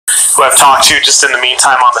who I've talked to just in the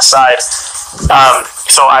meantime on the side.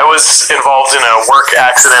 So I was involved in a work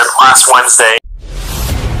accident last Wednesday.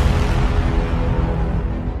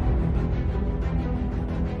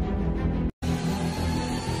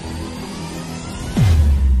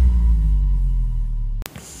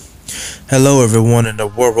 Hello everyone in the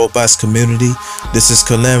War Robots community. This is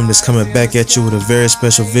Calamitous coming back at you with a very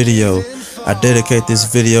special video. I dedicate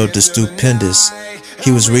this video to Pendous. He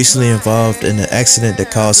was recently involved in an accident that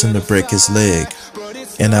caused him to break his leg.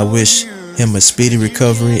 And I wish him a speedy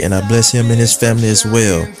recovery, and I bless him and his family as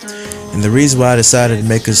well. And the reason why I decided to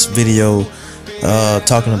make this video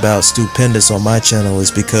talking about Pendous on my channel is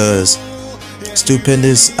because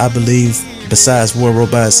Pendous, I believe, besides War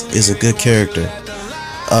Robots, is a good character.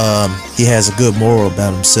 He has a good moral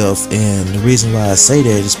about himself, and the reason why I say that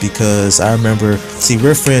is because I remember, see,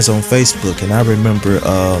 we're friends on Facebook, and I remember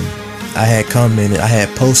I had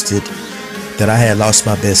posted that I had lost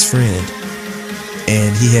my best friend,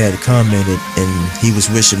 and he had commented and he was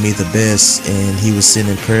wishing me the best, and he was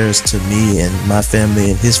sending prayers to me and my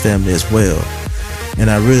family and his family as well,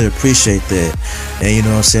 and I really appreciate that. And you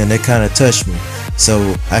know what I'm saying, that kind of touched me,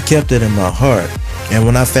 so I kept it in my heart. And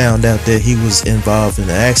when I found out that he was involved in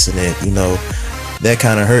the accident, you know, that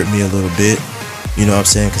kind of hurt me a little bit, you know what I'm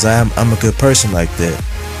saying, because I'm a good person like that.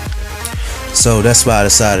 So that's why I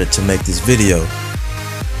decided to make this video.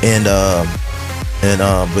 And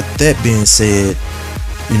with that being said,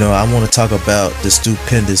 you know, I want to talk about the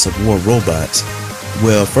Pendous of War Robots.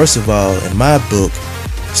 Well, first of all, in my book,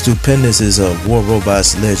 Pendous is a War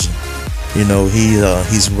Robots legend. You know,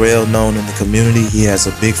 he's well known in the community. He has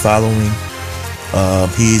a big following.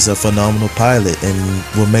 He's a phenomenal pilot, and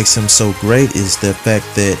what makes him so great is the fact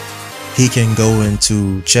that he can go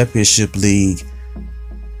into championship league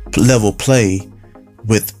level play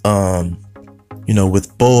with you know,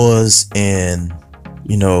 with boas and,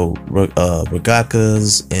 you know,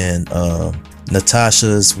 Ragakas and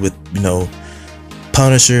Natashas with, you know,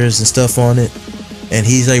 Punishers and stuff on it, and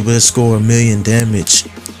he's able to score 1 million damage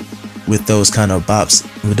with those kind of bots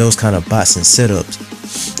and setups.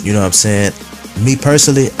 You know what I'm saying? Me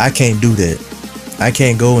personally, I can't do that. I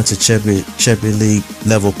can't go into Champion League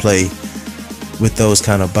level play with those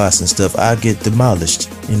kind of bots and stuff. I get demolished,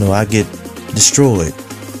 you know, I get destroyed.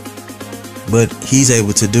 But he's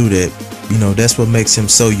able to do that. You know, that's what makes him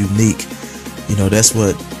so unique. You know, that's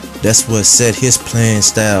what set his playing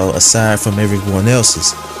style aside from everyone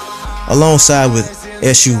else's. Alongside with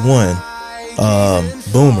SU1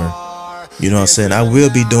 Boomer. You know what I'm saying? I will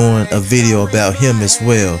be doing a video about him as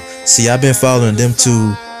well. See, I've been following them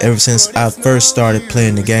two ever since I first started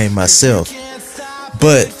playing the game myself.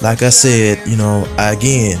 But like I said, you know, I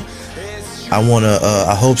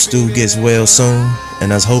hope Stu gets well soon,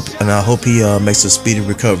 and I hope he makes a speedy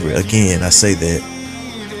recovery. Again, I say that.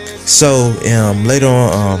 So later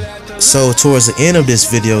on, so towards the end of this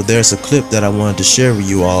video, there's a clip that I wanted to share with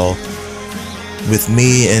you all, with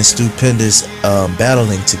me and Pendous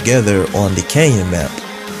battling together on the Canyon map.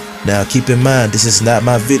 Now keep in mind, this is not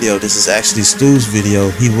my video, this is actually Stu's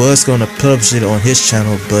video. He was going to publish it on his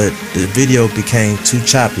channel, but the video became too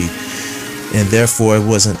choppy, and therefore he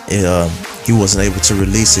wasn't able to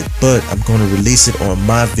release it. But I'm going to release it on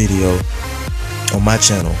my video on my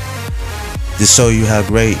channel to show you how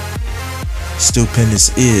great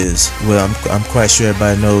Pendous is. Well, I'm quite sure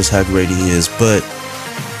everybody knows how great he is, but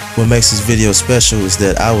what makes this video special is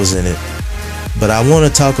that I was in it. But I want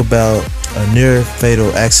to talk about a near fatal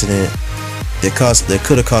accident that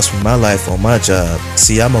could have cost me my life on my job.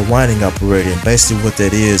 See, I'm a winding operator, and basically what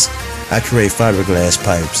that is, I create fiberglass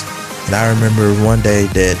pipes. And I remember one day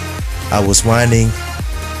that I was winding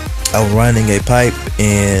a pipe,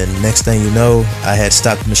 and next thing you know, I had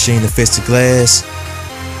stopped the machine to fix the glass.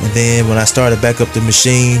 And then when I started back up the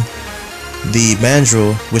machine, the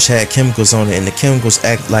mandrel, which had chemicals on it, and the chemicals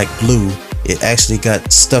act like glue, it actually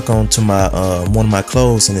got stuck onto my one of my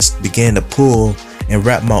clothes, and it began to pull and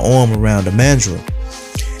wrap my arm around the mandrel.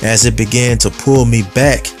 As it began to pull me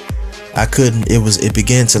back, it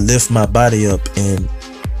began to lift my body up, and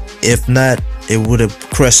if not, it would have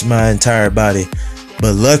crushed my entire body.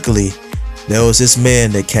 But luckily, there was this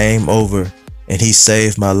man that came over, and he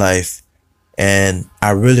saved my life, and I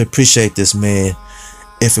really appreciate this man.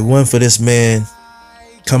 If it wasn't for this man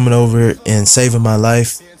coming over and saving my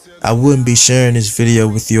life, I wouldn't be sharing this video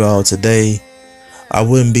with you all today. I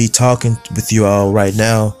wouldn't be talking with you all right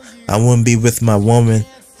now. I wouldn't be with my woman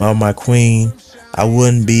or my queen. I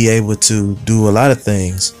wouldn't be able to do a lot of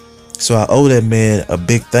things. So I owe that man a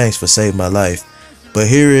big thanks for saving my life. But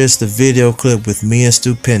here is the video clip with me and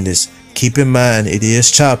Pendous. Keep in mind, it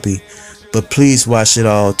is choppy, but please watch it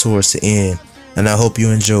all towards the end. and I hope you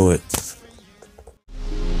enjoy it.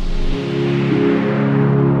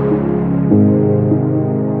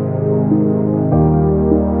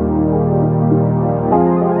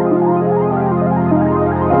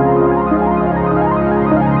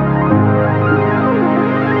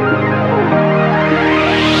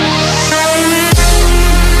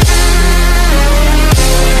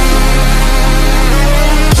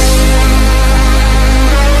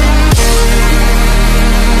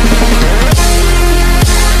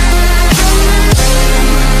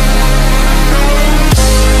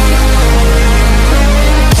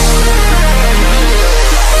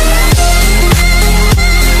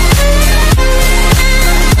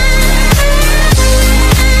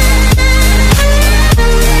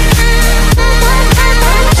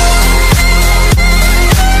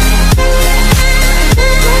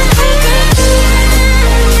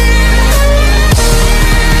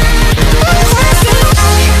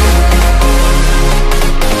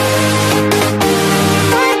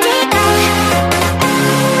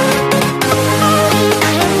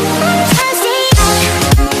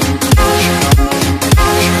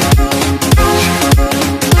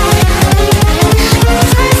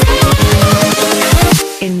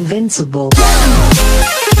 Invincible.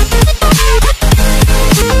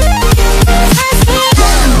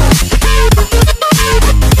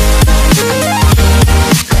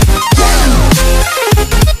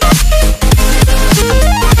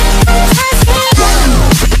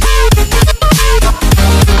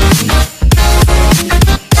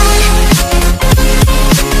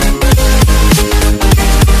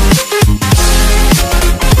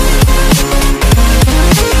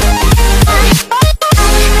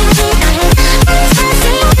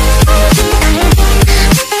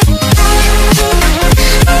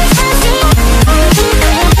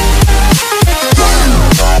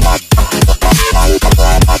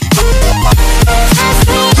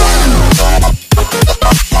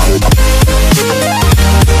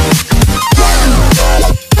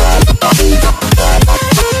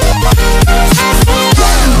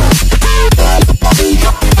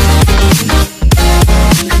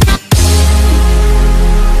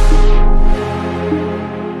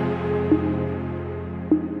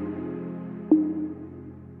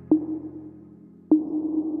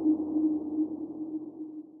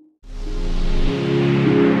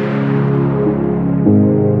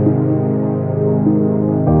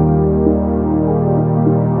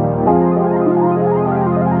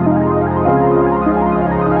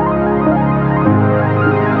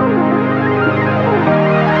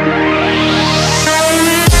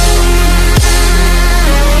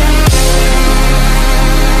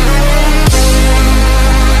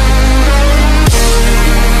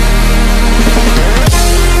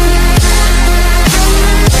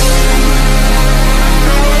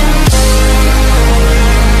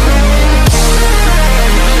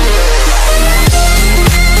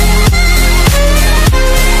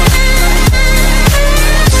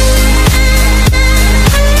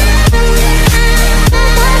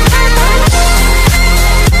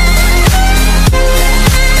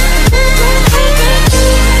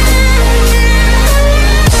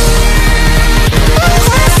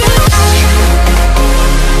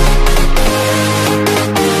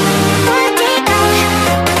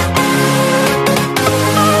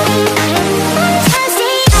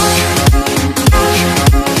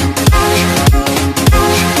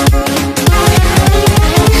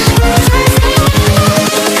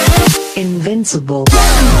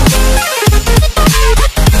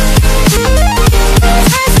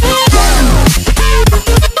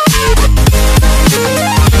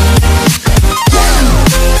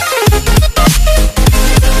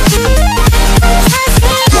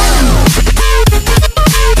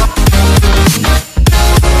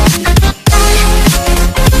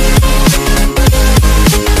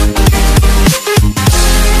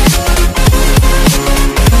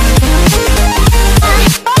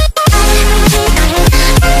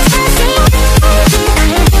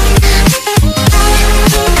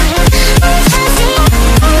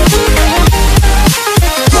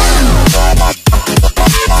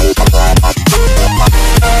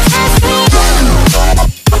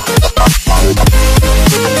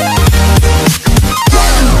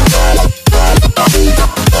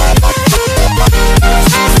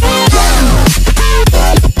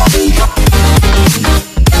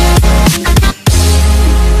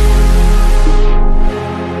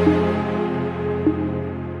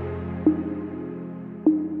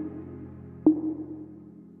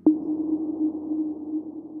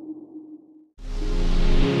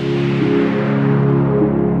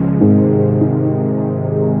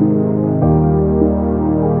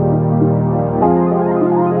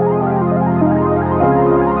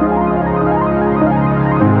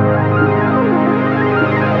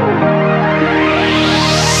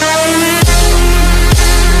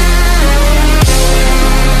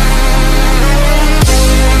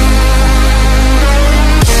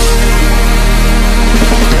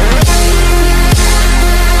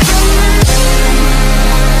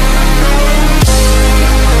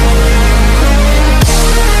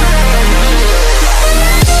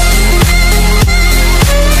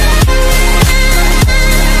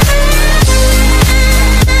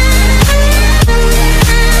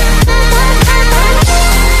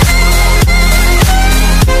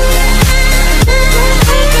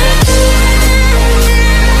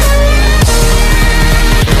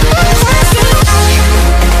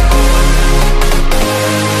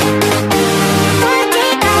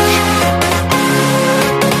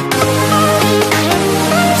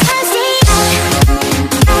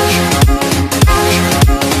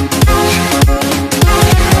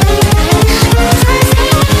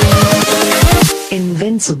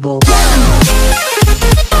 Invincible.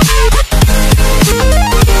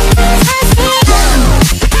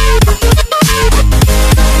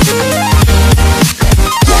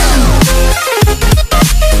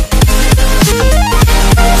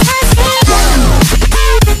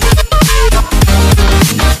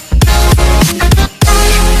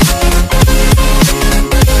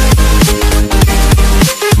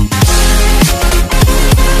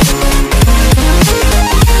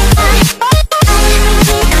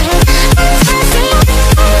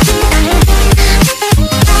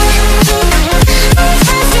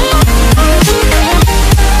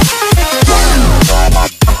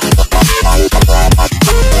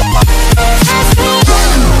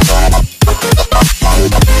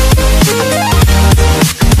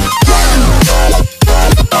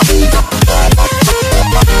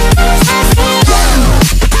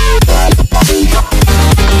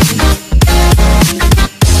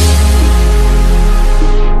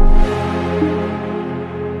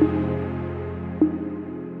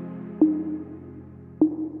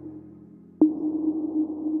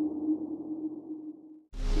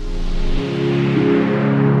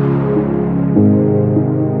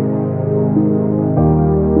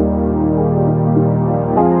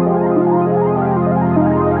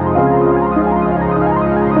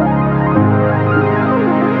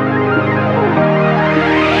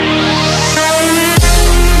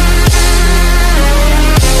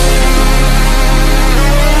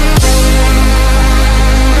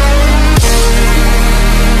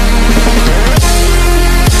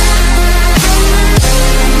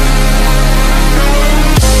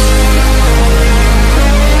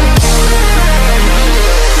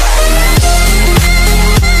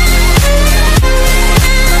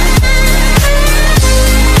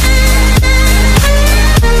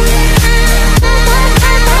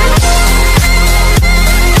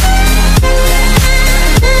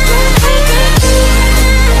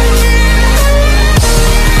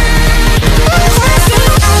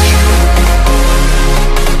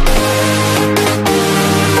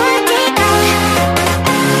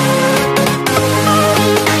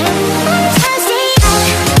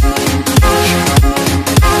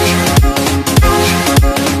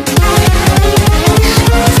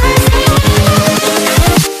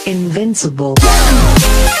 Invincible.